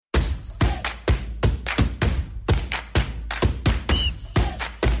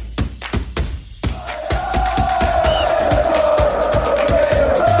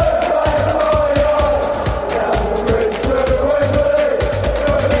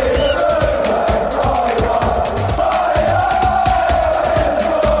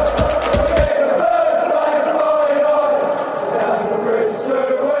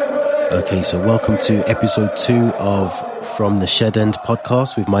Okay, so welcome to episode 2 of From the Shed End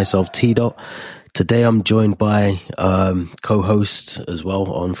podcast with myself, T-Dot. Today I'm joined by co-host as well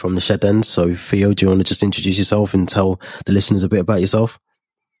on From the Shed End. So Theo, do you want to just introduce yourself and tell the listeners a bit about yourself?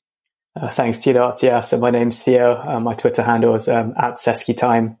 Thanks, T-Dot. Yeah, so my name's Theo. My Twitter handle is at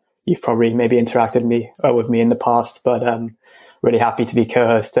SeskyTime. You've probably maybe interacted with me in the past, but really happy to be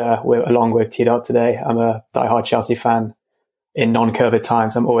co-host along with T-Dot today. I'm a diehard Chelsea fan. In non-COVID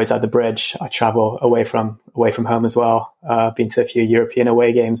times, I'm always at the bridge. I travel away from home as well. Been to a few European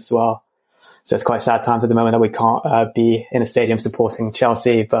away games as well. So it's quite sad times at the moment that we can't be in a stadium supporting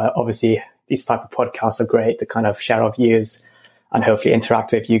Chelsea. But obviously, these type of podcasts are great to kind of share our views and hopefully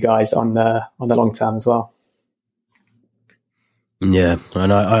interact with you guys on the long term as well. Yeah,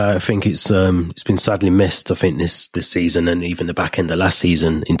 and I think it's been sadly missed. I think this season and even the back end of last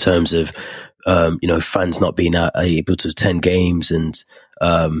season in terms of fans not being able to attend games. And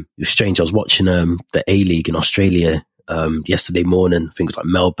it was strange. I was watching the A-League in Australia yesterday morning. I think it was like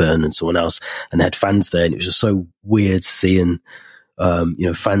Melbourne and someone else, and they had fans there, and it was just so weird seeing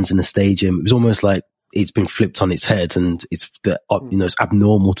fans in the stadium. It was almost like it's been flipped on its head, and it's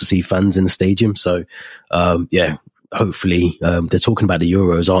abnormal to see fans in the stadium. So hopefully they're talking about the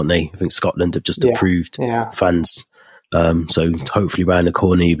Euros, aren't they? I think Scotland have just approved fans. So hopefully round the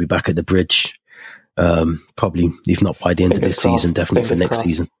corner you'll be back at the bridge. Probably, if not by the end of this season, definitely for next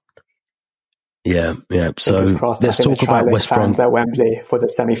season. Yeah. So let's talk about West Brom at Wembley for the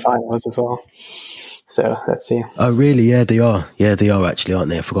semi-finals as well. So let's see. Oh, really? Yeah, they are. Yeah, they are actually, aren't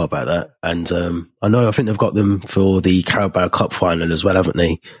they? I forgot about that. And I think they've got them for the Carabao Cup final as well, haven't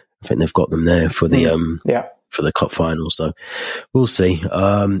they? I think they've got them there for the for the cup final. So we'll see.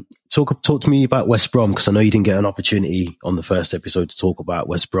 Talk to me about West Brom, because I know you didn't get an opportunity on the first episode to talk about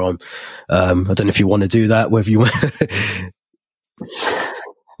West Brom. I don't know if you want to do that, whether you want.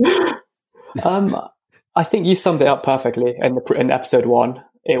 I think you summed it up perfectly in episode 1.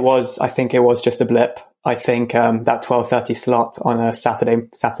 I think it was just a blip. I think that 12:30 slot on a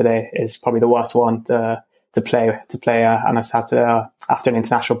Saturday is probably the worst one to play on a Saturday after an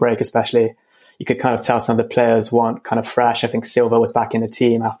international break, especially. You could kind of tell some of the players weren't kind of fresh. I think Silva was back in the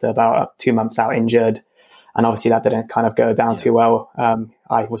team after about 2 months out injured. And obviously that didn't kind of go down too well.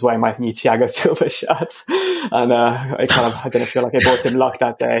 I was wearing my new Thiago Silva shirt and I didn't feel like I brought him luck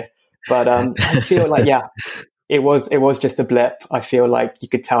that day. But I feel like, it was just a blip. I feel like you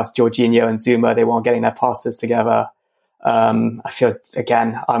could tell Jorginho and Zuma, they weren't getting their passes together. I feel,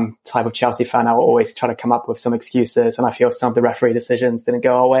 again, I'm the type of Chelsea fan. I will always try to come up with some excuses. And I feel some of the referee decisions didn't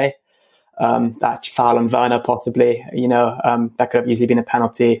go our way. That foul on Werner, possibly, that could have easily been a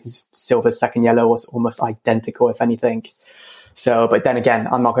penalty. Silva's second yellow was almost identical, if anything. So, but then again,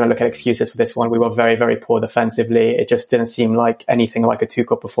 I'm not going to look at excuses for this one. We were very, very poor defensively. It just didn't seem like anything like a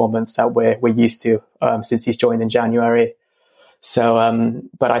Tuchel performance that we're used to since he's joined in January. So,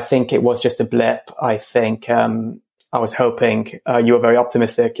 but I think it was just a blip. I think I was hoping you were very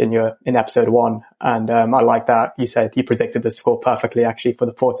optimistic in episode 1, and I like that. You said you predicted the score perfectly, actually, for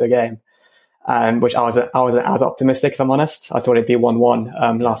the Porto game. Which I wasn't as optimistic, if I'm honest. I thought it'd be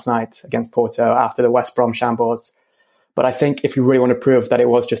 1-1 last night against Porto after the West Brom shambles. But I think if you really want to prove that it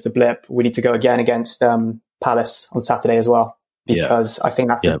was just a blip, we need to go again against Palace on Saturday as well, because I think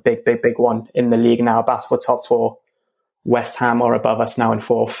that's a big one in the league now. Battle for top 4. West Ham are above us now in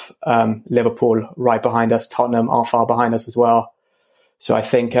 4th. Liverpool right behind us. Tottenham are far behind us as well. So I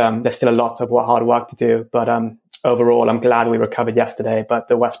think there's still a lot of hard work to do. But overall, I'm glad we recovered yesterday, but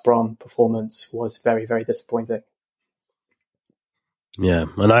the West Brom performance was very, very disappointing. Yeah,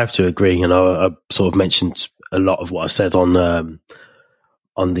 and I have to agree. I sort of mentioned a lot of what I said on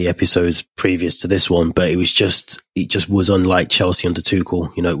the episodes previous to this one, but it just was unlike Chelsea under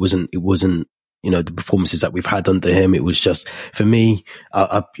Tuchel. It wasn't the performances that we've had under him. It was just, for me,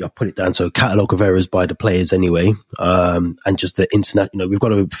 I put it down to a catalogue of errors by the players anyway. And just the internet, we've got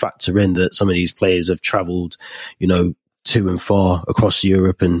to factor in that some of these players have travelled, to and far across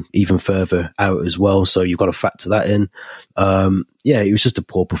Europe and even further out as well. So you've got to factor that in. It was just a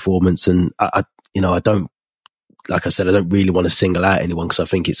poor performance. And I don't, like I said, I don't really want to single out anyone, because I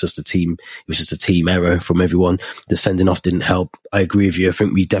think it was just a team error from everyone. The sending off didn't help. I agree with you. I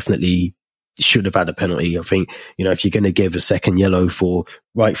think we definitely should have had a penalty. I think, if you're going to give a second yellow for,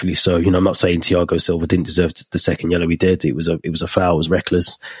 rightfully so, I'm not saying Thiago Silva didn't deserve the second yellow he did. It was a foul, it was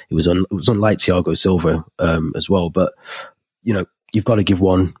reckless. It was unlike Thiago Silva as well. But, you've got to give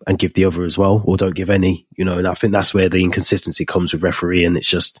one and give the other as well, or don't give any, and I think that's where the inconsistency comes with refereeing. It's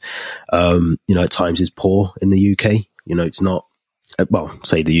just, at times it's poor in the UK. It's not well,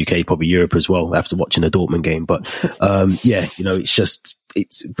 say the UK, probably Europe as well, after watching a Dortmund game. But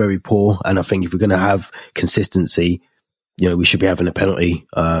it's very poor. And I think if we're going to have consistency, we should be having a penalty.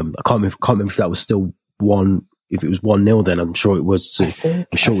 I can't remember if that was still one. If it was 1-0, then I'm sure it was. I'm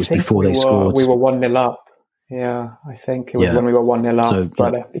sure it was before they scored. We were 1-0 up. Yeah, I think it was when we were 1-0 up. So,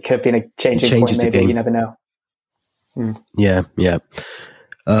 but it could have been a changing point. Maybe you never know. Yeah.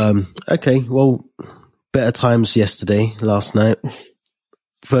 Okay. Well, better times last night.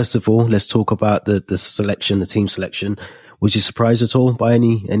 First of all, let's talk about the selection, the team selection. Was you surprised at all by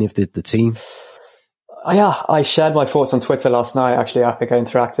any of the team? Yeah, I shared my thoughts on Twitter last night. Actually, I think I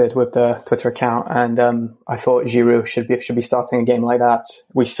interacted with the Twitter account, and I thought Giroud should be starting a game like that.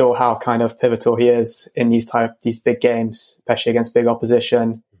 We saw how kind of pivotal he is in these big games, especially against big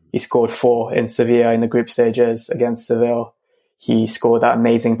opposition. He scored 4 in Sevilla in the group stages against Seville. He scored that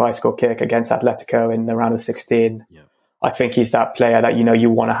amazing bicycle kick against Atletico in the round of 16. Yeah. I think he's that player that you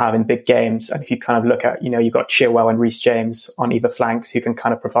want to have in big games. And if you kind of look at you've got Chilwell and Reece James on either flanks who can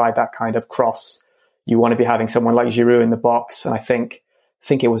kind of provide that kind of cross. You want to be having someone like Giroud in the box. And I think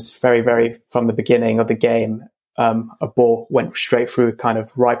it was very, very, from the beginning of the game, a ball went straight through kind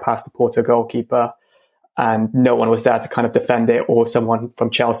of right past the Porto goalkeeper, and no one was there to kind of defend it, or someone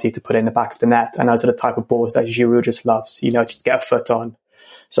from Chelsea to put it in the back of the net. And those are the type of balls that Giroud just loves, just get a foot on.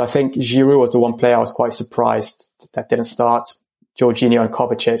 So I think Giroud was the one player I was quite surprised that didn't start. Jorginho and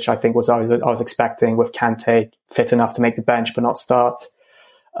Kovacic, I think I was expecting, with Kante fit enough to make the bench but not start.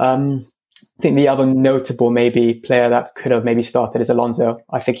 I think the other notable maybe player that could have maybe started is Alonso.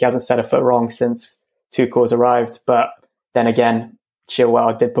 I think he hasn't set a foot wrong since Tuchel's arrived. But then again,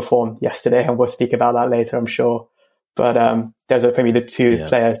 Chilwell did perform yesterday, and we'll speak about that later, I'm sure. But those are maybe the two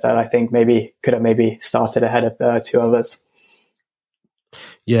players that I think maybe could have maybe started ahead of the two others.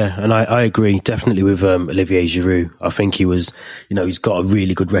 Yeah, and I agree definitely with Olivier Giroud. I think he was, he's got a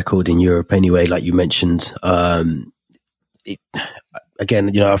really good record in Europe anyway, like you mentioned.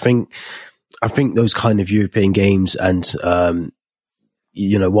 I think those kind of European games and,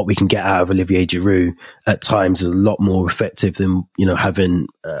 what we can get out of Olivier Giroud at times is a lot more effective than, having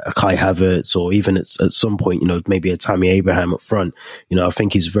a Kai Havertz, or even at some point, maybe a Tammy Abraham up front. I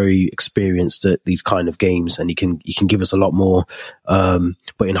think he's very experienced at these kind of games, and he can give us a lot more.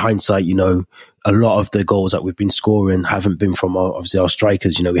 But in hindsight, a lot of the goals that we've been scoring haven't been from our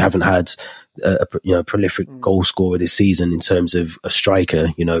strikers. We haven't had a prolific goal scorer this season in terms of a striker.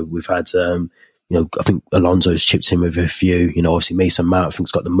 We've had, I think Alonso's chipped in with a few. Obviously Mason Mount, I think,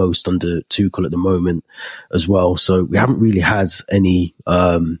 has got the most under Tuchel at the moment as well. So we haven't really had any,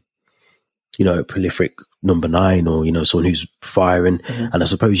 prolific number 9 or, someone who's firing. Mm-hmm. And I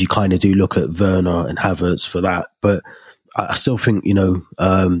suppose you kind of do look at Werner and Havertz for that. But I still think,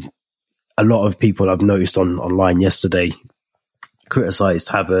 a lot of people I've noticed online yesterday criticised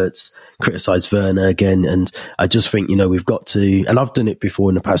Havertz, criticised Werner again, and I just think we've got to, and I've done it before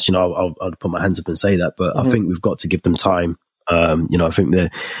in the past. I'll put my hands up and say that, but I think we've got to give them time. I think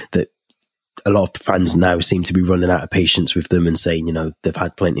that a lot of fans now seem to be running out of patience with them and saying they've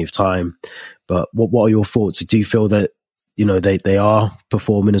had plenty of time. But what are your thoughts? Do you feel that they are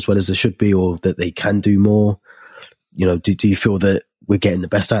performing as well as they should be, or that they can do more? Do you feel that we're getting the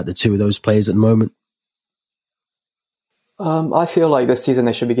best out of the two of those players at the moment? I feel like this season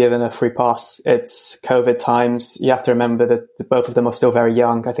they should be given a free pass. It's COVID times. You have to remember that both of them are still very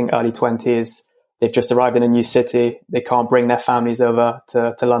young. I think early 20s. They've just arrived in a new city. They can't bring their families over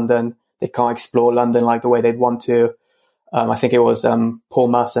to London. They can't explore London like the way they'd want to. I think it was Paul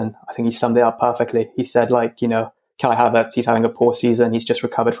Merson. I think he summed it up perfectly. He said, Kai Havertz, he's having a poor season. He's just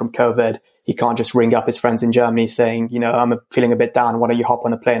recovered from COVID. He can't just ring up his friends in Germany saying, I'm feeling a bit down. Why don't you hop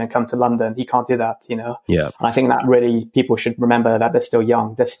on a plane and come to London? He can't do that, Yeah. And I think that really people should remember that they're still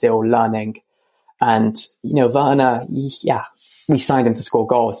young. They're still learning. And, Werner, we signed him to score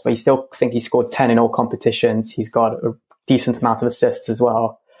goals, but I think he scored 10 in all competitions. He's got a decent amount of assists as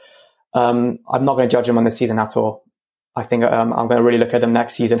well. I'm not going to judge him on this season at all. I think I'm going to really look at them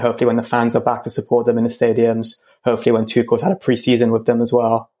next season, hopefully when the fans are back to support them in the stadiums, hopefully when Tuchel's had a pre-season with them as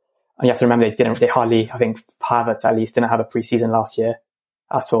well. And you have to remember they hardly, I think Havertz at least didn't have a pre-season last year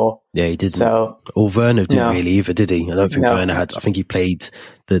at all. Yeah, he didn't. So, or Werner didn't really either, did he? I don't think Werner had, I think he played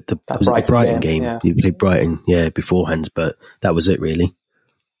the Brighton game. Yeah. He played Brighton, beforehand, but that was it really.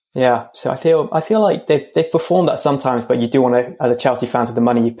 Yeah, so I feel like they've performed that sometimes, but you do want to, as a Chelsea fans, with the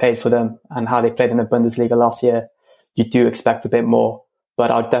money you paid for them and how they played in the Bundesliga last year, you do expect a bit more. But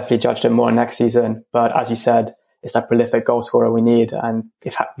I'll definitely judge them more next season. But as you said, it's that prolific goal scorer we need. And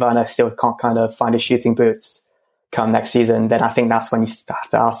if Werner still can't kind of find his shooting boots come next season, then I think that's when you have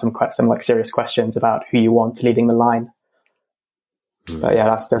to ask some serious questions about who you want leading the line. But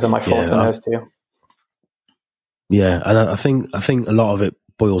yeah, those are my thoughts on those two. Yeah, and I think a lot of it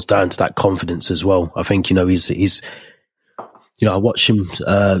boils down to that confidence as well. I think he's I watch him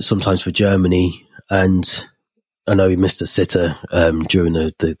sometimes for Germany, and I know he missed a sitter during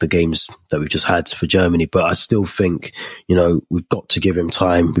the games that we've just had for Germany, but I still think we've got to give him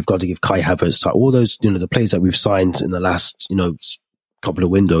time. We've got to give Kai Havertz time. All those the players that we've signed in the last couple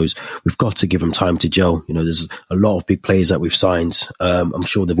of windows, we've got to give them time to gel. There's a lot of big players that we've signed. I'm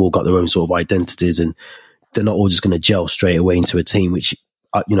sure they've all got their own sort of identities, and they're not all just going to gel straight away into a team, which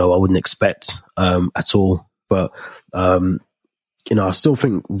I wouldn't expect at all. But I still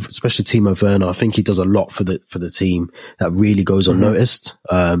think, especially Timo Werner, I think he does a lot for the team that really goes unnoticed.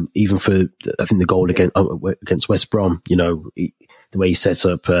 Even for I think the goal against West Brom, the way he sets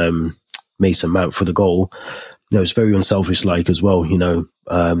up Mason Mount for the goal, it's very unselfish like as well.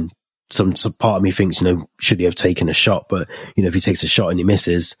 Some part of me thinks should he have taken a shot, but if he takes a shot and he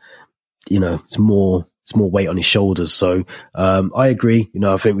misses, it's more weight on his shoulders. So I agree.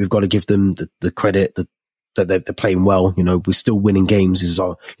 I think we've got to give them the credit that they're playing well. We're still winning games.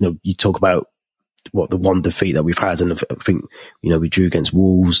 You talk about the one defeat that we've had, and I think we drew against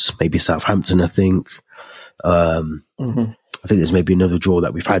Wolves, maybe Southampton. I think I think there's maybe another draw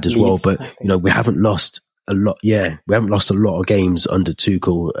that we've had as well. But we haven't lost a lot. Yeah, we haven't lost a lot of games under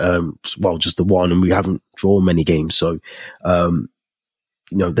Tuchel. Just the one, and we haven't drawn many games. So.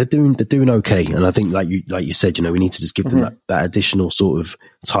 They're doing okay, and I think like you said, we need to just give them that additional sort of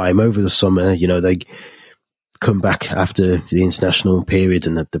time over the summer. They come back after the international period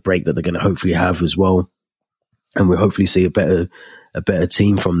and the break that they're going to hopefully have as well, and we'll hopefully see a better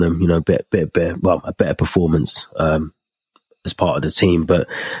team from them. A better performance as part of the team. But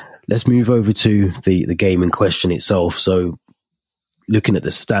let's move over to the game in question itself. So. Looking at the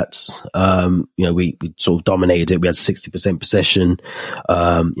stats, we sort of dominated it. We had 60% possession.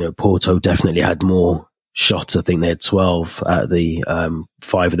 Porto definitely had more shots. I think they had 12 out of the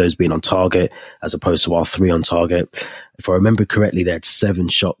 5 of those being on target, as opposed to our 3 on target. If I remember correctly, they had 7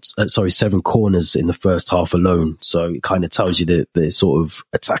 corners in the first half alone. So it kind of tells you the sort of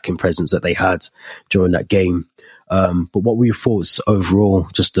attacking presence that they had during that game. But what were your thoughts overall,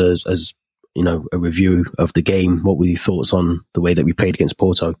 just as a review of the game? What were your thoughts on the way that we played against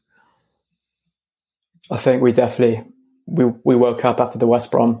Porto? I think we definitely we woke up after the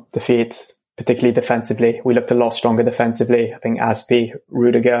West Brom defeat, particularly defensively. We looked a lot stronger defensively. I think Aspi,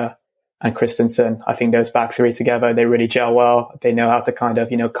 Rudiger and Christensen, I think those back 3 together, they really gel well. They know how to kind of,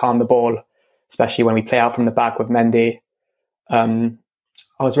 calm the ball, especially when we play out from the back with Mendy. I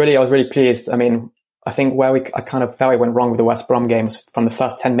was really pleased. I mean, I think where I kind of felt it went wrong with the West Brom game was from the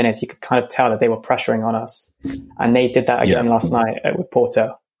first 10 minutes, you could kind of tell that they were pressuring on us. And they did that again last night with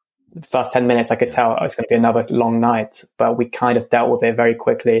Porto. The first 10 minutes, I could tell it's going to be another long night, but we kind of dealt with it very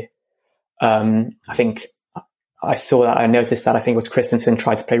quickly. I think I noticed that I think it was Christensen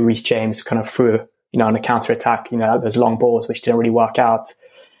tried to play Reece James kind of through, on the counter attack, those long balls, which didn't really work out.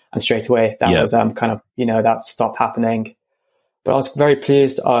 And straight away, that was kind of, that stopped happening. But I was very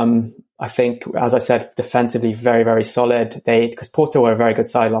pleased. I think, as I said, defensively, very, very solid. Because Porto were a very good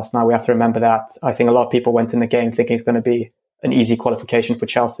side last night. We have to remember that. I think a lot of people went in the game thinking it's going to be an easy qualification for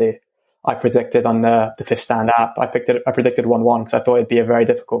Chelsea. I predicted on the Fifth Stand app, I predicted 1-1 because I thought it'd be a very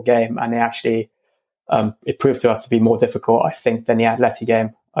difficult game. And it proved to us to be more difficult, I think, than the Atleti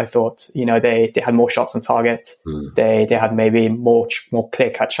game. I thought, they had more shots on target. They had maybe more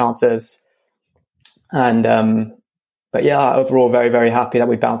clear-cut chances. And, but yeah, overall, very, very happy that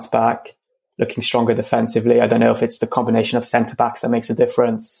we bounced back, looking stronger defensively. I don't know if it's the combination of centre-backs that makes a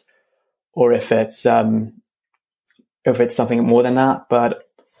difference or if it's something more than that. But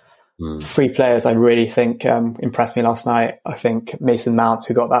 3 players I really think impressed me last night. I think Mason Mount,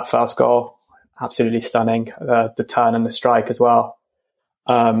 who got that first goal, absolutely stunning. The turn and the strike as well.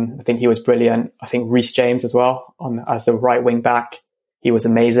 I think he was brilliant. I think Reece James as well, as the right wing back, he was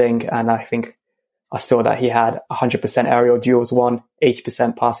amazing. And I think I saw that he had 100% aerial duels won,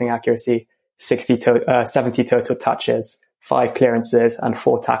 80% passing accuracy, 70 total touches, 5 clearances and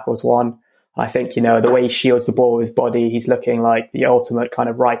 4 tackles won. I think, the way he shields the ball with his body, he's looking like the ultimate kind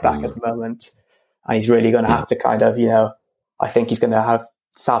of right back at the moment. And he's really going to have to kind of, I think he's going to have,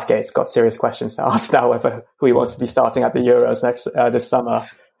 Southgate's got serious questions to ask now whether who he wants to be starting at the Euros this summer.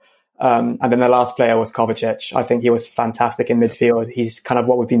 And then the last player was Kovacic. I think he was fantastic in midfield. He's kind of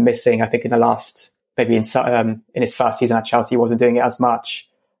what we've been missing, I think, in the last, maybe in his first season at Chelsea, he wasn't doing it as much.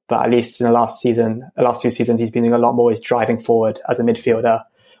 But at least in the last 2 seasons, he's been doing a lot more. He's driving forward as a midfielder,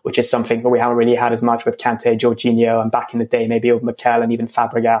 which is something that we haven't really had as much with Kante, Jorginho, and back in the day, maybe with Mikel and even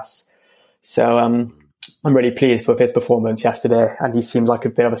Fabregas. So, I'm really pleased with his performance yesterday, and he seemed like a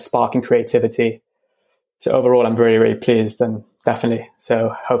bit of a spark in creativity. So overall, I'm really, really pleased, and definitely.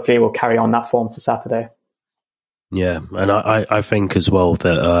 So hopefully we'll carry on that form to Saturday. Yeah, and I think as well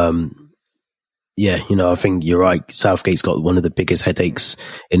that, I think you're right. Southgate's got one of the biggest headaches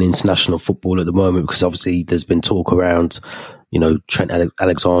in international football at the moment, because obviously there's been talk around, Trent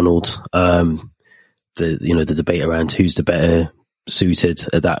Alexander-Arnold, the debate around who's the better suited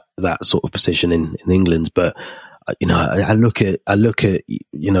at that sort of position in England. But I look at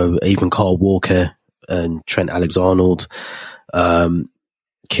even Carl Walker and Trent Alexander-Arnold,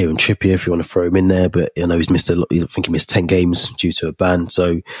 Kieran Trippier, if you want to throw him in there, but he's missed I think he missed 10 games due to a ban.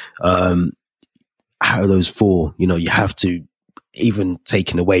 So how are those four? You have to, even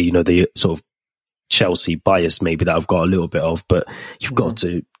taking away the sort of Chelsea bias maybe that I've got a little bit of, but you've got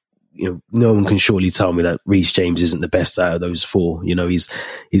to. No one can surely tell me that Reece James isn't the best out of those four.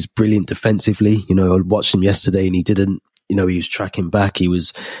 He's brilliant defensively. I watched him yesterday and he didn't. He was tracking back. He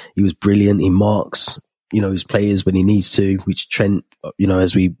was brilliant. He marks his players when he needs to, which Trent,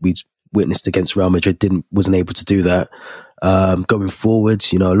 as we witnessed against Real Madrid, wasn't able to do that. Going forward,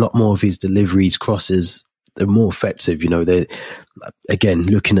 a lot more of his deliveries, crosses, they're more effective. They're, again,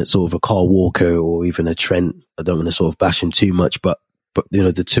 looking at sort of a Carl Walker or even a Trent. I don't want to sort of bash him too much, but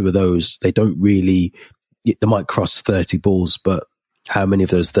the two of those, they don't really, they might cross 30 balls, but how many of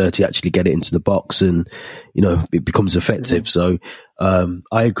those 30 actually get it into the box and, it becomes effective. So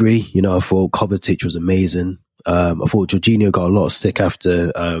I agree. I thought Kovacic was amazing. I thought Jorginho got a lot of stick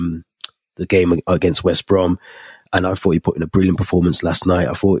after the game against West Brom, and I thought he put in a brilliant performance last night.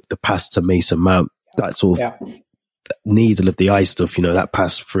 I thought the pass to Mason Mount, that sort of needle of the eye stuff, that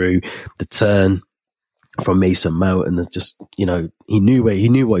pass through the turn from Mason Mount, and just he knew what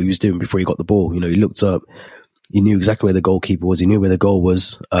he was doing before he got the ball. He looked up, he knew exactly where the goalkeeper was, he knew where the goal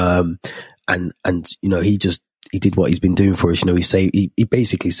was, and he did what he's been doing for us. He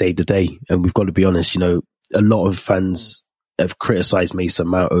basically saved the day, and we've got to be honest. A lot of fans have criticised Mason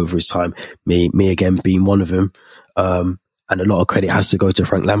Mount over his time, me again being one of them, and a lot of credit has to go to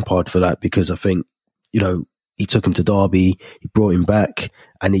Frank Lampard for that, because I think he took him to Derby, he brought him back,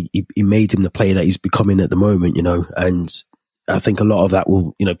 and he made him the player that he's becoming at the moment, and I think a lot of that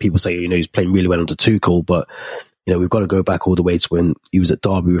will, people say, he's playing really well under Tuchel, but, we've got to go back all the way to when he was at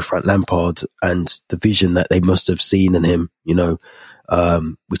Derby with Frank Lampard and the vision that they must have seen in him,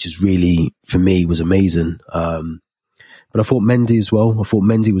 which is really, for me, was amazing. But I thought Mendy as well. I thought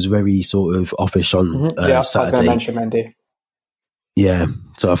Mendy was very sort of offish on Saturday. I was going to mention Mendy. Yeah,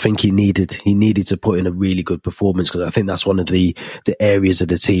 so I think he needed to put in a really good performance, because I think that's one of the areas of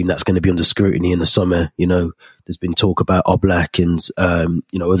the team that's going to be under scrutiny in the summer. There's been talk about Oblak and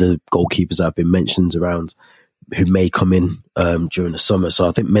other goalkeepers that have been mentioned around who may come in during the summer. So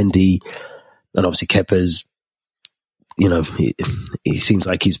I think Mendy, and obviously Kepa's, he seems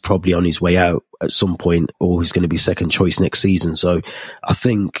like he's probably on his way out at some point, or he's going to be second choice next season. So I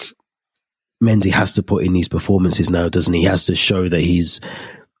think Mendy has to put in these performances now, doesn't he? He has to show that he's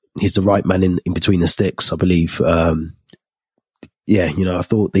the right man in between the sticks, I believe. I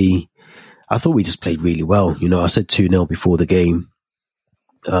thought we just played really well. I said 2-0 before the game.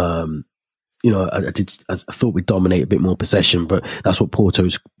 I thought we'd dominate a bit more possession, but that's what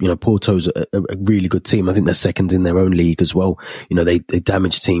Porto's a really good team. I think they're second in their own league as well. They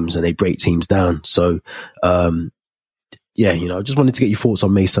damage teams and they break teams down. So, I just wanted to get your thoughts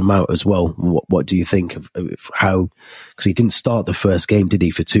on Mason Mount as well. What do you think of how? Because he didn't start the first game, did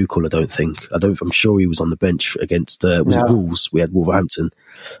he, for Tuchel? I don't think. I'm sure he was on the bench against it Wolves. We had Wolverhampton.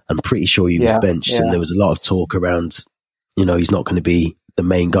 I'm pretty sure he was benched, and there was a lot of talk around. He's not going to be the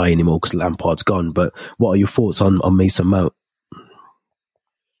main guy anymore because Lampard's gone. But what are your thoughts on Mason Mount?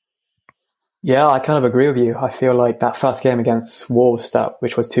 Yeah, I kind of agree with you. I feel like that first game against Wolves,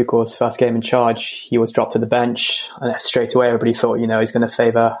 which was Tuchel's first game in charge, he was dropped to the bench, and straight away everybody thought, he's going to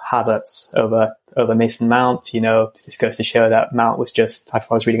favour Havertz over Mason Mount. This goes to show that Mount was just. I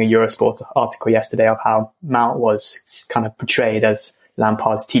was reading a Eurosport article yesterday of how Mount was kind of portrayed as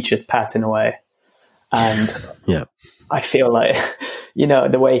Lampard's teacher's pet in a way, and I feel like,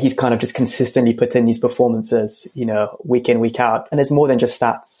 the way he's kind of just consistently put in these performances, week in, week out. And it's more than just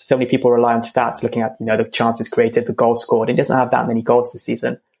stats. So many people rely on stats, looking at, the chances created, the goals scored. He doesn't have that many goals this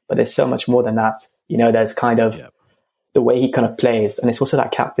season, but there's so much more than that. There's kind of the way he kind of plays. And it's also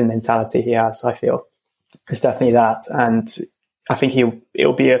that captain mentality he has, I feel. It's definitely that. And I think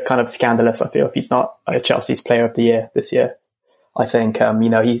it'll be a kind of scandalous, I feel, if he's not Chelsea's player of the year this year. I think,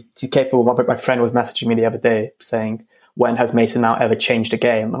 he's capable. My friend was messaging me the other day saying, when has Mason Mount ever changed a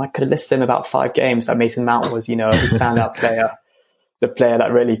game? And I could have listed him about 5 games that Mason Mount was, the standout player, the player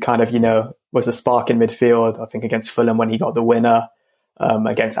that really kind of, was a spark in midfield. I think against Fulham when he got the winner,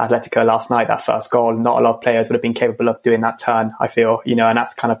 against Atletico last night, that first goal, not a lot of players would have been capable of doing that turn, I feel, and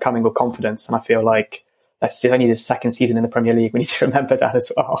that's kind of coming with confidence. And I feel like that's only his second season in the Premier League. We need to remember that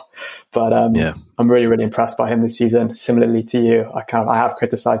as well. But I'm really, really impressed by him this season. Similarly to you, I have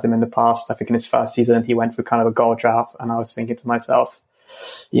criticised him in the past. I think in his first season, he went through kind of a goal drought, and I was thinking to myself,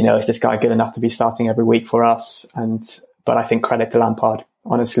 is this guy good enough to be starting every week for us? But I think credit to Lampard,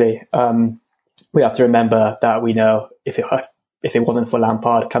 honestly. We have to remember that we know if it wasn't for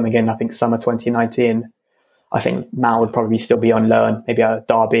Lampard coming in, I think summer 2019, I think Mount would probably still be on loan, maybe a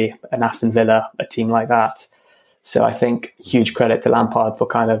Derby, an Aston Villa, a team like that. So I think huge credit to Lampard for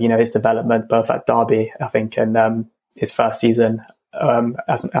kind of, his development, both at Derby, I think, and his first season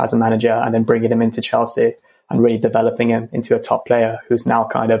as a manager, and then bringing him into Chelsea and really developing him into a top player who's now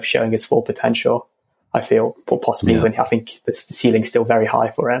kind of showing his full potential, I feel, or possibly even, I think the ceiling's still very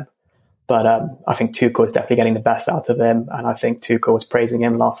high for him. But I think Tuchel is definitely getting the best out of him. And I think Tuchel was praising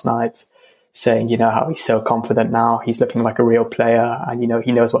him last night, saying, how he's so confident now. He's looking like a real player, and,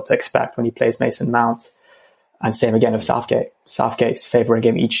 he knows what to expect when he plays Mason Mount. And same again with Southgate. Southgate's favouring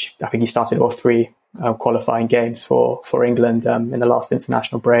him I think he started all 3 qualifying games for England in the last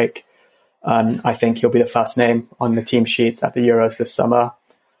international break. I think he'll be the first name on the team sheet at the Euros this summer.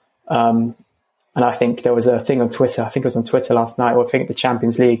 And I think there was a thing on Twitter, I think it was on Twitter last night, or I think the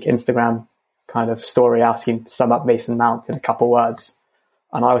Champions League Instagram kind of story asking, sum up Mason Mount in a couple words.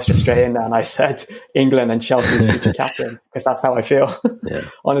 And I was just straight in there and I said, England and Chelsea's future captain, because that's how I feel.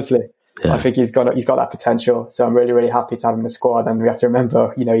 Honestly. I think he's got that potential. So I'm really, really happy to have him in the squad. And we have to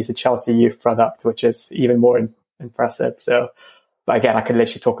remember, he's a Chelsea youth product, which is even more impressive. So, but again, I could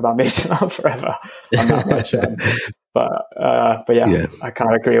literally talk about Mason Mount forever. I'm not much. But yeah, I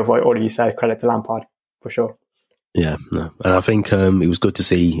kind of agree with what all of you said. Credit to Lampard for sure. Yeah, no, and I think it was good to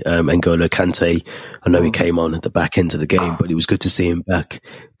see N'Golo Kante. I know he came on at the back end of the game, but it was good to see him back.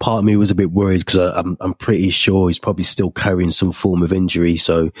 Part of me was a bit worried because I'm pretty sure he's probably still carrying some form of injury,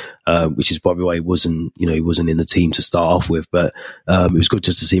 so which is probably why he wasn't in the team to start off with. But it was good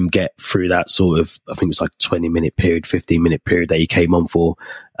just to see him get through that sort of, I think it was like 20-minute period, 15-minute period that he came on for,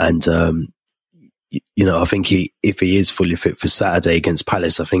 and I think if he is fully fit for Saturday against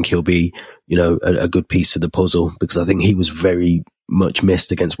Palace, I think he'll be, a good piece of the puzzle, because I think he was very much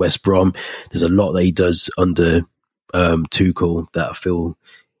missed against West Brom. There's a lot that he does under Tuchel that I feel,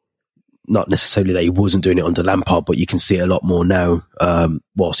 not necessarily that he wasn't doing it under Lampard, but you can see it a lot more now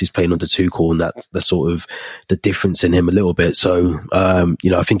whilst he's playing under Tuchel, and that's sort of the difference in him a little bit. So,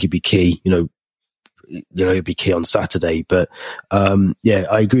 I think he'd be key, he'd be key on Saturday. But I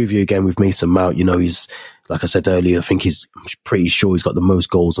agree with you again with Mason Mount. He's, like I said earlier, I think I'm pretty sure he's got the most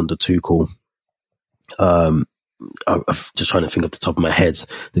goals under Tuchel. I'm just trying to think off the top of my head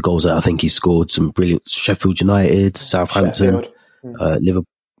the goals that I think he scored. Some brilliant Sheffield United, Southampton,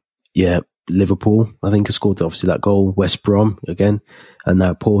 Liverpool. I think has scored obviously that goal. West Brom again, and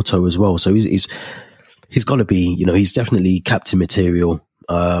now Porto as well. So he's got to be. He's definitely captain material.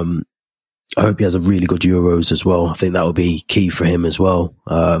 I hope he has a really good Euros as well. I think that will be key for him as well.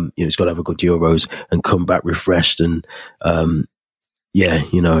 He's got to have a good Euros and come back refreshed. And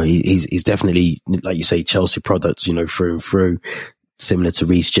he's definitely, like you say, Chelsea products. Through and through. Similar to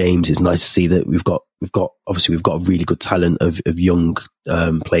Reece James, it's nice to see that we've got a really good talent of young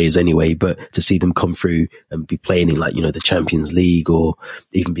players anyway. But to see them come through and be playing in the Champions League, or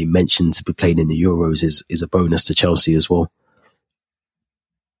even be mentioned to be playing in the Euros is a bonus to Chelsea as well.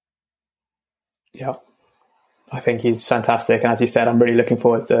 Yeah, I think he's fantastic. And as you said, I'm really looking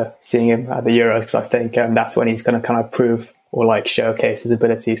forward to seeing him at the Euros, because I think that's when he's going to kind of prove or showcase his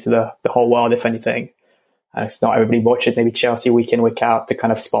abilities to the whole world, if anything. And it's not everybody watches maybe Chelsea week in, week out to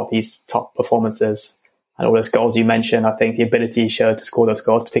kind of spot these top performances and all those goals you mentioned. I think the ability he showed to score those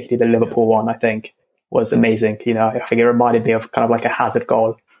goals, particularly the Liverpool one, I think was amazing. I think it reminded me of kind of like a Hazard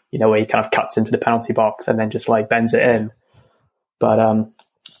goal, where he kind of cuts into the penalty box and then just bends it in. But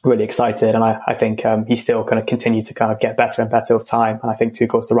really excited, and I think he's still going to continue to kind of get better and better with time. And I think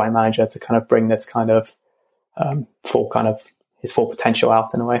Tuchel's the right manager to kind of bring this kind of his full potential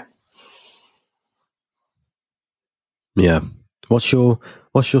out in a way. Yeah. What's your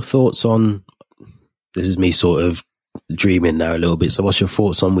thoughts on? This is me sort of dreaming now a little bit. So, what's your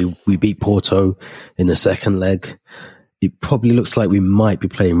thoughts on we beat Porto in the second leg? It probably looks like we might be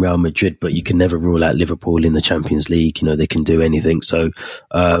playing Real Madrid, but you can never rule out Liverpool in the Champions League. They can do anything. So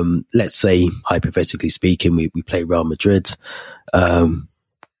let's say, hypothetically speaking, we play Real Madrid.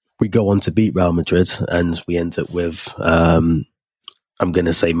 We go on to beat Real Madrid, and we end up with, I'm going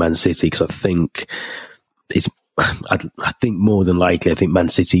to say Man City, because I think I think more than likely, I think Man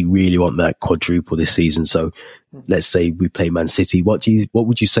City really want that quadruple this season. So let's say we play Man City. What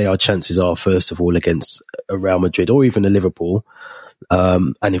would you say our chances are, first of all, against a Real Madrid or even a Liverpool?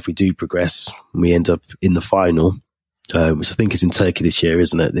 And if we do progress, we end up in the final, which I think is in Turkey this year,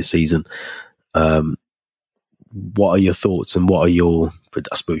 isn't it? This season. What are your thoughts and what are your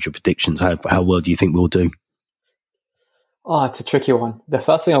predictions? How well do you think we'll do? Oh, it's a tricky one. The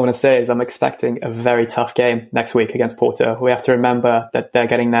first thing I want to say is I'm expecting a very tough game next week against Porto. We have to remember that they're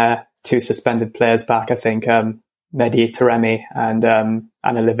getting their 2 suspended players back, I think, Mehdi Taremi and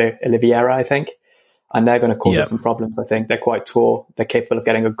Oliveira, I think. And they're going to cause us some problems, I think. They're quite tall. They're capable of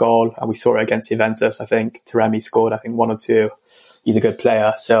getting a goal. And we saw it against Juventus. I think Taremi scored, 1 or 2. He's a good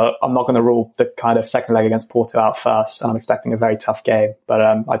player. So I'm not going to rule the kind of second leg against Porto out first. And I'm expecting a very tough game. But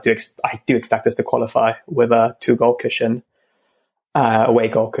I do expect us to qualify with a 2-goal cushion. Away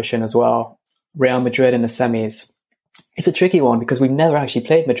goal cushion as well. Real Madrid in the semis. It's a tricky one because we've never actually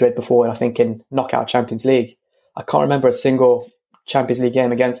played Madrid before, I think, in knockout Champions League. I can't remember a single Champions League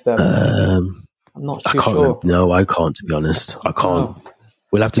game against them. I'm not too sure. No, I can't, to be honest. I can't. Oh.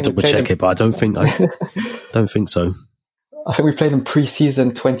 We'll have to double check it, but I don't think so. I think we played them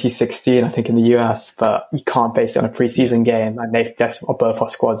pre-season 2016, I think, in the US, but you can't base it on a pre-season game. And both our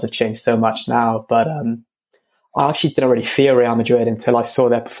squads have changed so much now. But I actually didn't really fear Real Madrid until I saw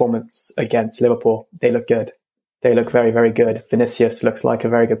their performance against Liverpool. They look good. They look very, very good. Vinicius looks like a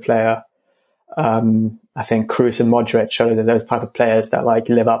very good player. I think Kroos and Modric are those type of players that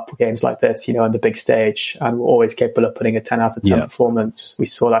live up for games like this, on the big stage, and we're always capable of putting a 10 out of 10 performance. We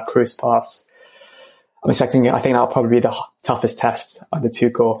saw that Kroos pass. I think that'll probably be the toughest test under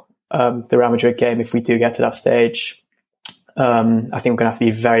Tuchel, the Real Madrid game, if we do get to that stage. I think we're going to have to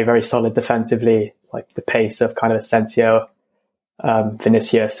be very, very solid defensively, like the pace of kind of Asensio,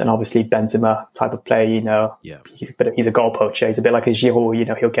 Vinicius, and obviously Benzema type of player. He's a goal poacher. He's a bit like a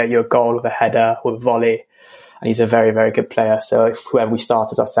Giroud. He'll get you a goal with a header, with a volley, and he's a very, very good player. So if whoever we start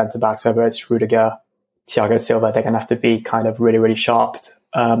as our centre backs, whether it's Rudiger, Thiago Silva, they're going to have to be kind of really, really sharp.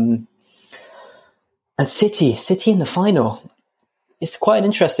 And City in the final. It's quite an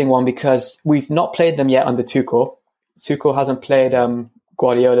interesting one because we've not played them yet under Tuchel. Tuchel hasn't played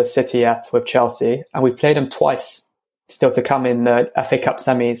Guardiola's City yet with Chelsea, and we played them twice still to come in the FA Cup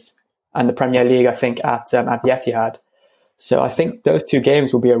semis and the Premier League, I think, at the Etihad. So I think those 2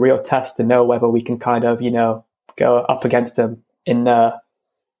 games will be a real test to know whether we can kind of, go up against them in a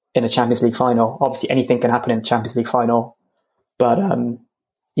Champions League final. Obviously, anything can happen in a Champions League final, but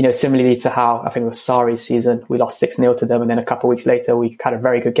similarly to how I think it was Sarri's season, we lost 6-0 to them, and then a couple of weeks later we had a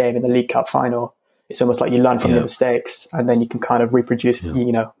very good game in the League Cup final. It's almost like you learn from your mistakes, and then you can kind of reproduce,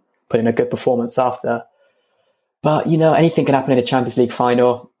 put in a good performance after. But, anything can happen in a Champions League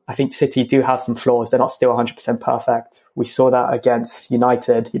final. I think City do have some flaws. They're not still 100% perfect. We saw that against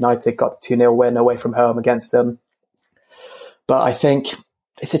United. United got 2-0 win away from home against them. But I think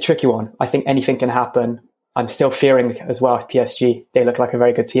it's a tricky one. I think anything can happen. I'm still fearing as well PSG. They look like a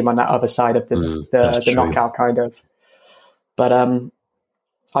very good team on that other side of the knockout kind of. But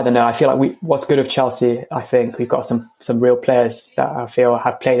I don't know. I feel like what's good of Chelsea, I think we've got some real players that I feel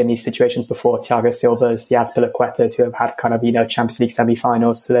have played in these situations before. Thiago Silva's, the Azpilicuetas, who have had kind of, Champions League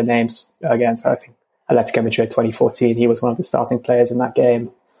semi-finals to their names against, I think, Atletico Madrid 2014. He was one of the starting players in that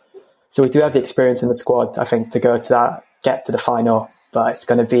game. So we do have the experience in the squad, I think, to go to that, get to the final. But it's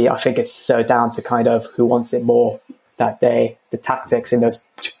going to be, I think it's so down to kind of who wants it more that day, the tactics in those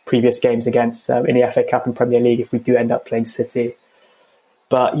previous games against, in the FA Cup and Premier League, if we do end up playing City.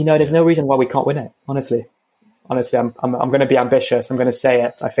 But, there's no reason why we can't win it, honestly. Honestly, I'm going to be ambitious. I'm going to say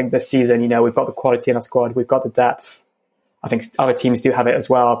it. I think this season, we've got the quality in our squad. We've got the depth. I think other teams do have it as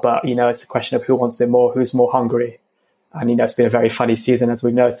well. But, it's a question of who wants it more, who's more hungry. And, it's been a very funny season, as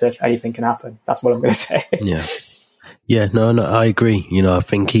we've noticed. Anything can happen. That's what I'm going to say. Yeah, no, I agree. I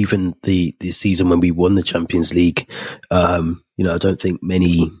think even the season when we won the Champions League, I don't think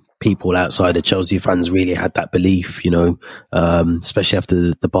many people outside of Chelsea fans really had that belief, especially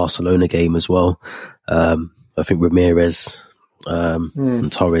after the Barcelona game as well. I think Ramirez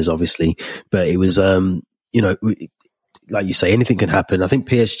and Torres, obviously, but it was, like you say, anything can happen. I think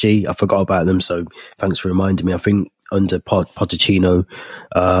PSG, I forgot about them, so thanks for reminding me. I think under Pochettino,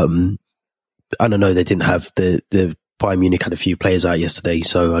 I don't know, they didn't have the Bayern Munich had a few players out yesterday,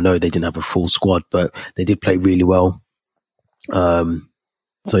 so I know they didn't have a full squad, but they did play really well.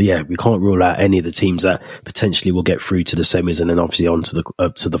 So yeah, we can't rule out any of the teams that potentially will get through to the semis and then obviously on to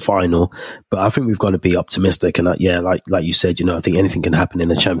the final. But I think we've got to be optimistic. And like you said, I think anything can happen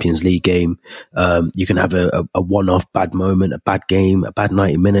in a Champions League game. You can have a one-off bad moment, a bad game, a bad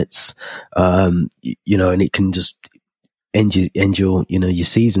 90 minutes, and it can just end your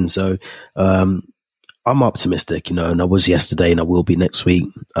season. So I'm optimistic, and I was yesterday and I will be next week.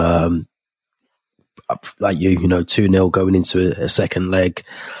 Like 2-0 going into a second leg.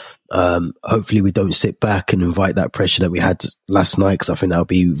 Hopefully we don't sit back and invite that pressure that we had last night, because I think that would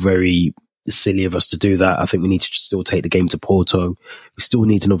be very silly of us to do that. I think we need to still take the game to Porto. We still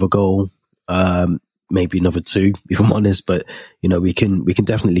need another goal, maybe another 2, if I'm honest. But we can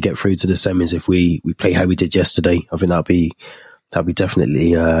definitely get through to the semis if we play how we did yesterday. I think that'll be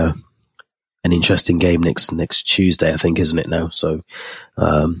definitely an interesting game next Tuesday, I think, isn't it now? So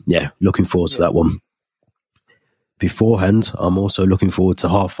looking forward to that one. Beforehand, I'm also looking forward to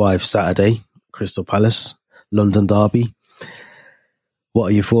 5:30 Saturday, Crystal Palace, London derby. What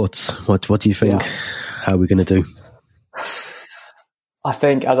are your thoughts? What do you think? How are we going to do? I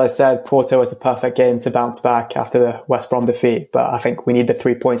think, as I said, Porto is the perfect game to bounce back after the West Brom defeat. But I think we need the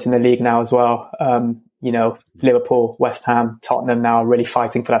 3 points in the league now as well. Liverpool, West Ham, Tottenham now really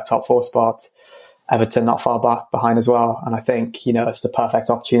fighting for that top 4 spot. Everton not far behind as well. And I think, it's the perfect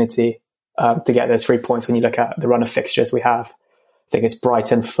opportunity to get those 3 points when you look at the run of fixtures we have. I think it's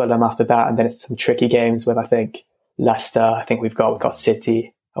Brighton, Fulham after that, and then it's some tricky games with, I think, Leicester. I think we've got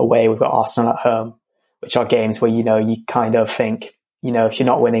City away, we've got Arsenal at home, which are games where, you kind of think, if you're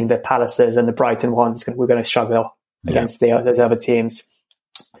not winning the Palaces and the Brighton ones, we're going to struggle against those other teams.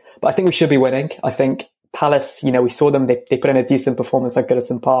 But I think we should be winning. I think Palace, we saw them, they put in a decent performance at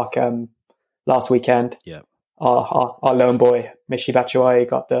Goodison Park last weekend. Yeah. Our lone boy, Michy Batshuayi,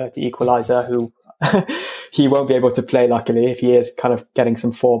 got the equaliser, who he won't be able to play, luckily, if he is kind of getting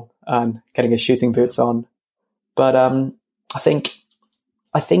some form and getting his shooting boots on. But I think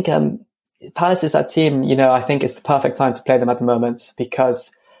Palace is that team, I think it's the perfect time to play them at the moment,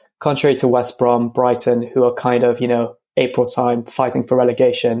 because contrary to West Brom, Brighton, who are kind of, April time fighting for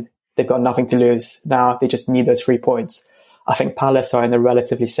relegation, they've got nothing to lose now. They just need those 3 points. I think Palace are in a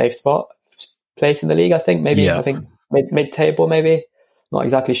relatively safe place in the league. I think mid-table, maybe. Not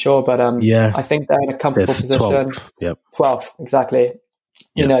exactly sure, but I think they're in a comfortable position. 12th, exactly.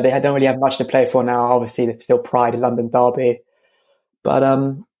 Yep. They don't really have much to play for now. Obviously, they've still Pride, London derby, but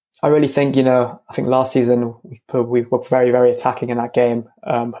I really think I think last season we were very, very attacking in that game.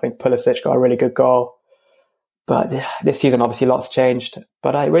 I think Pulisic got a really good goal, but this season obviously lots changed.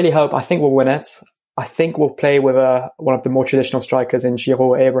 But I really hope. I think we'll win it. I think we'll play with one of the more traditional strikers in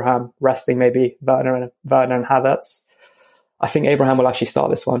Giroud, Abraham, resting maybe Werner and Havertz. I think Abraham will actually start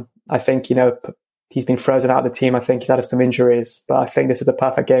this one. I think, he's been frozen out of the team. I think he's had some injuries, but I think this is the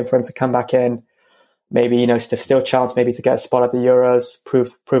perfect game for him to come back in. Maybe, there's still a chance maybe to get a spot at the Euros,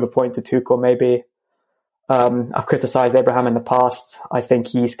 prove a point to Tuchel maybe. I've criticised Abraham in the past. I think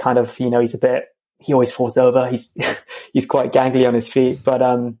he's kind of, he always falls over. He's he's quite gangly on his feet, but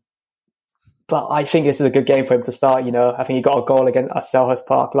I think this is a good game for him to start. I think he got a goal against at Selhurst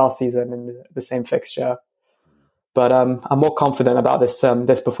Park last season in the same fixture. But I'm more confident about this game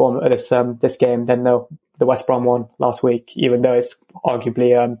than the West Brom one last week, even though it's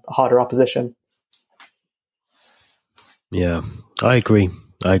arguably a harder opposition. Yeah, I agree.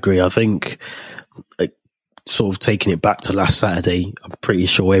 I think sort of taking it back to last Saturday, I'm pretty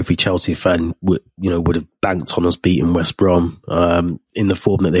sure every Chelsea fan would have banked on us beating West Brom in the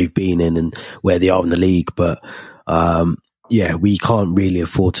form that they've been in and where they are in the league. But we can't really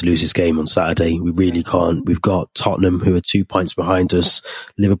afford to lose this game on Saturday. We really can't. We've got Tottenham, who are 2 points behind us,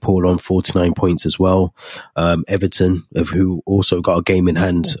 Liverpool on 49 points as well, Everton, who also got a game in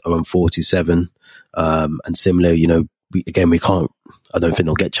hand, are on 47, and similar, we can't, I don't think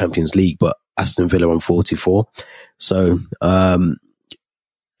they'll get Champions League, but Aston Villa on 44. So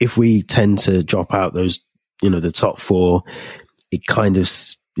if we tend to drop out those, the top 4, it kind of,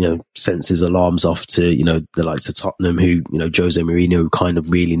 senses alarms off to, the likes of Tottenham, who, Jose Mourinho kind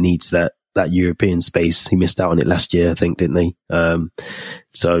of really needs that European space. He missed out on it last year, I think, didn't they?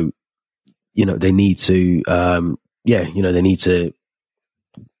 So, they need to, they need to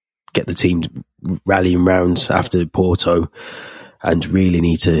get the team rallying round after Porto and really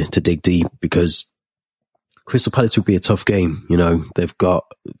need to dig deep, because Crystal Palace would be a tough game. They've got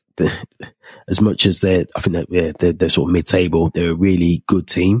as much as they're sort of mid-table, they're a really good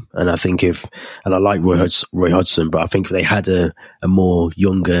team. And I think I like Roy Hodgson, but I think if they had a more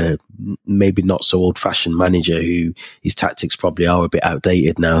younger, maybe not so old-fashioned manager, who his tactics probably are a bit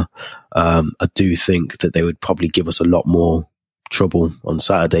outdated now, I do think that they would probably give us a lot more trouble on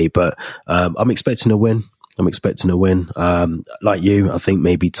Saturday. But I'm expecting a win. Like you, I think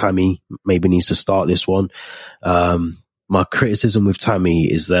maybe Tammy needs to start this one. My criticism with Tammy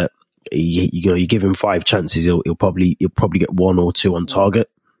is that you give him 5 chances, he'll probably get 1 or 2 on target.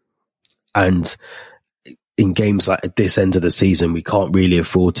 And in games like at this end of the season, we can't really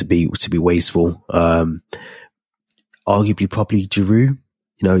afford to be wasteful. Arguably, probably Giroud.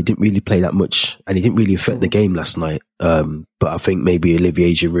 He didn't really play that much, and he didn't really affect the game last night. But I think maybe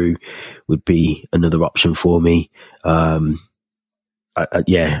Olivier Giroud would be another option for me. I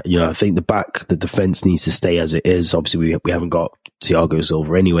think the defense needs to stay as it is. Obviously, we haven't got Thiago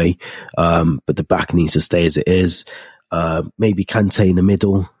Silva anyway, but the back needs to stay as it is. Maybe Kante in the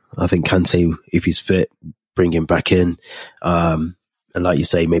middle. I think Kante, if he's fit, bring him back in. And like you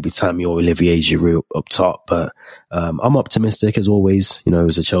say, maybe Tammy or Olivier Giroud up top. But I'm optimistic as always,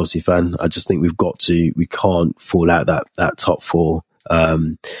 as a Chelsea fan. I just think we can't fall out that top 4.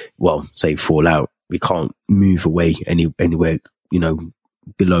 Say fall out. We can't move away anywhere,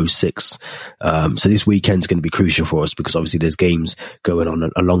 below 6. So this weekend's going to be crucial for us because obviously there's games going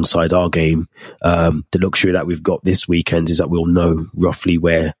on alongside our game. The luxury that we've got this weekend is that we'll know roughly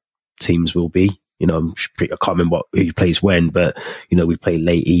where teams will be. I can't remember who plays when, but, we play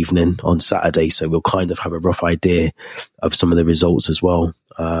late evening on Saturday, so we'll kind of have a rough idea of some of the results as well.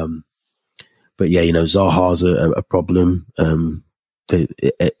 But yeah, Zaha's a problem.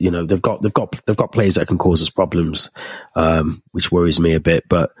 They've got players that can cause us problems, which worries me a bit.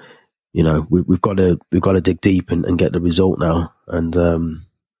 But we've got to dig deep and get the result now. And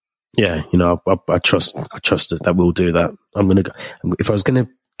I trust that we'll do that. If I was gonna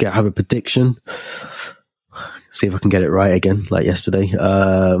have a prediction, see if I can get it right again, like yesterday.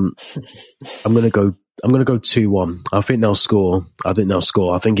 I'm gonna go 2-1. I think they'll score. I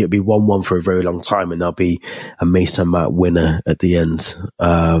think it'll be 1-1 for a very long time, and there'll be a Mason Mount winner at the end.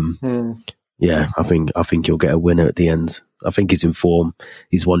 Yeah, I think he'll get a winner at the end. I think he's in form.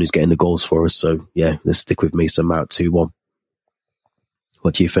 He's one who's getting the goals for us. So yeah, let's stick with Mason Mount 2-1.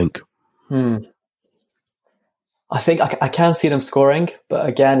 What do you think? I think I can see them scoring, but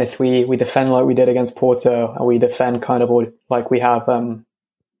again, if we defend like we did against Porto, and we defend kind of all like we have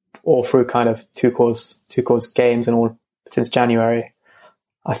all through kind of Tuchel's games and all since January,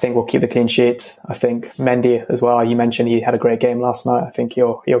 I think we'll keep the clean sheet. I think Mendy as well. You mentioned he had a great game last night. I think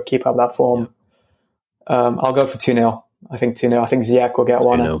he'll keep up that form. I'll go for 2-0. I think 2-0. I think Ziyech will get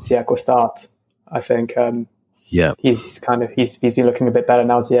 1. Ziyech will start. I think he's been looking a bit better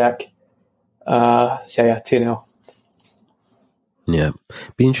now, Ziyech. 2-0. Yeah,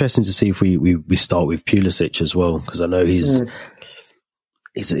 be interesting to see if we start with Pulisic as well, because I know he's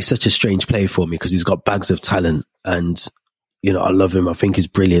such a strange player for me because he's got bags of talent, and I love him. I think he's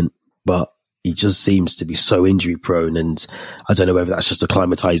brilliant, but he just seems to be so injury prone, and I don't know whether that's just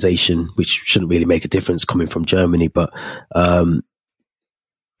acclimatization, which shouldn't really make a difference coming from Germany, but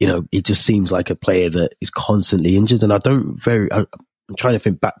it just seems like a player that is constantly injured, and I'm trying to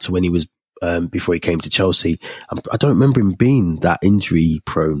think back to when he was. Before he came to Chelsea, I don't remember him being that injury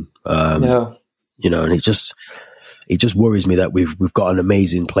prone. And it just worries me that we've got an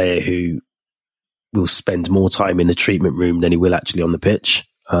amazing player who will spend more time in the treatment room than he will actually on the pitch.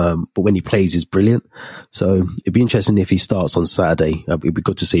 But when he plays, he's brilliant. So it'd be interesting if he starts on Saturday. It'd be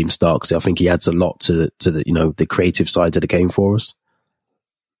good to see him start because I think he adds a lot to the the creative side of the game for us.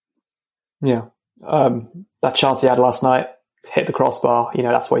 Yeah, that chance he had last night. Hit the crossbar,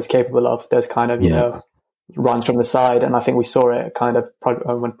 that's what he's capable of. Those kind of, runs from the side. And I think we saw it kind of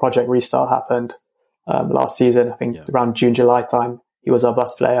when Project Restart happened last season. I think around June, July time, he was our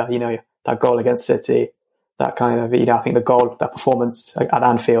best player. That goal against City, that kind of, I think that performance at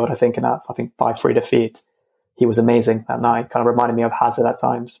Anfield, I think 5-3 defeat, he was amazing that night. Kind of reminded me of Hazard at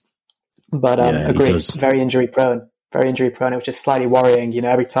times. But agreed, very injury prone, which is slightly worrying.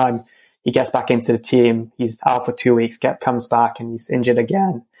 Every time he gets back into the team, he's out for 2 weeks, comes back and he's injured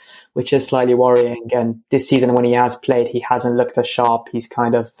again, which is slightly worrying. And this season, when he has played, he hasn't looked as sharp. He's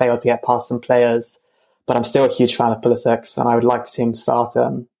kind of failed to get past some players. But I'm still a huge fan of Pulisic, and I would like to see him start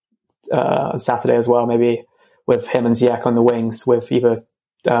on Saturday as well, maybe with him and Ziyech on the wings, with either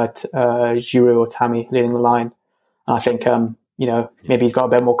Giroud or Tammy leading the line. And I think, maybe he's got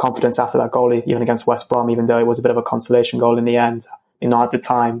a bit more confidence after that goal, even against West Brom, even though it was a bit of a consolation goal in the end. Not at the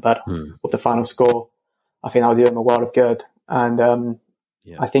time, but with the final score, I think that would do him a world of good. And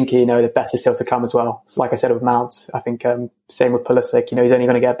I think, the best is still to come as well. So like I said with Mount, I think same with Pulisic, he's only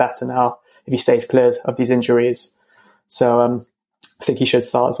going to get better now if he stays clear of these injuries. So I think he should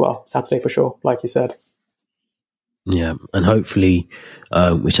start as well, Saturday for sure, like you said. Yeah, and hopefully,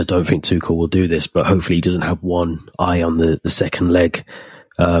 which I don't think Tuchel will do this, but hopefully he doesn't have one eye on the second leg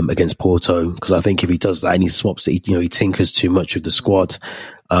against Porto, because I think if he does that and he swaps it, he tinkers too much with the squad.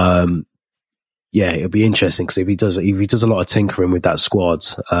 Yeah, it'll be interesting, because if he does a lot of tinkering with that squad,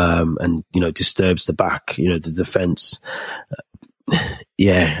 and disturbs the back, the defense.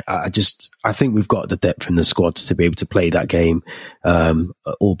 Yeah, I think we've got the depth in the squad to be able to play that game,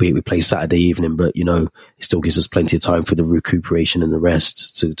 albeit we play Saturday evening, but, it still gives us plenty of time for the recuperation and the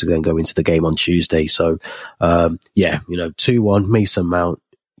rest to then go into the game on Tuesday. So, 2-1, Mason Mount,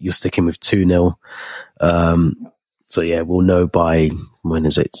 you're sticking with 2-0. So, yeah, we'll know by, when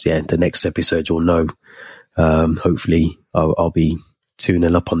is it? Yeah, the next episode you'll know. Hopefully I'll be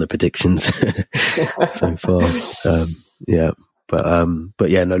 2-0 up on the predictions so far. Yeah. But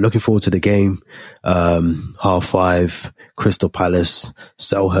yeah, no, looking forward to the game. 5:30, Crystal Palace,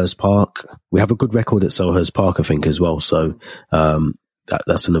 Selhurst Park. We have a good record at Selhurst Park, I think, as well. So,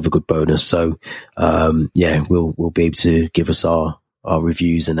 that's another good bonus. So, we'll be able to give us our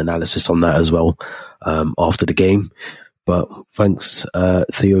reviews and analysis on that as well, after the game. But thanks,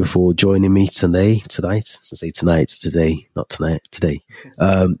 Theo, for joining me today.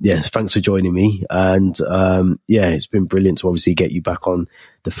 Yes, thanks for joining me. And it's been brilliant to obviously get you back on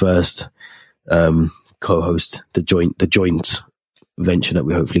the first co-host, the joint venture that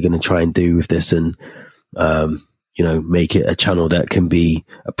we're hopefully going to try and do with this, and make it a channel that can be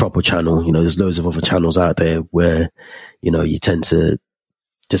a proper channel. There's loads of other channels out there where you tend to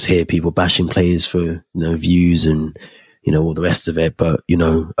just hear people bashing players for views and all the rest of it. But,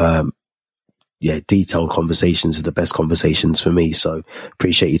 detailed conversations are the best conversations for me. So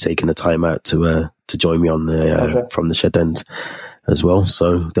appreciate you taking the time out to join me on the, from the Shed End as well.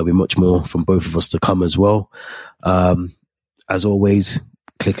 So there'll be much more from both of us to come as well. As always,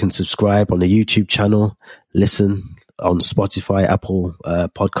 click and subscribe on the YouTube channel, listen on Spotify, Apple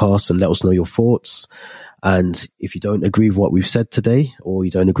podcasts, and let us know your thoughts. And if you don't agree with what we've said today, or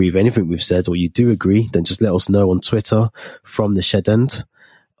you don't agree with anything we've said, or you do agree, then just let us know on Twitter from the Shed End,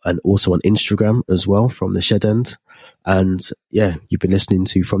 and also on Instagram as well from the Shed End. And yeah, you've been listening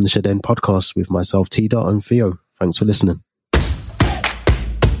to From the Shed End podcast with myself, T. and Theo. Thanks for listening.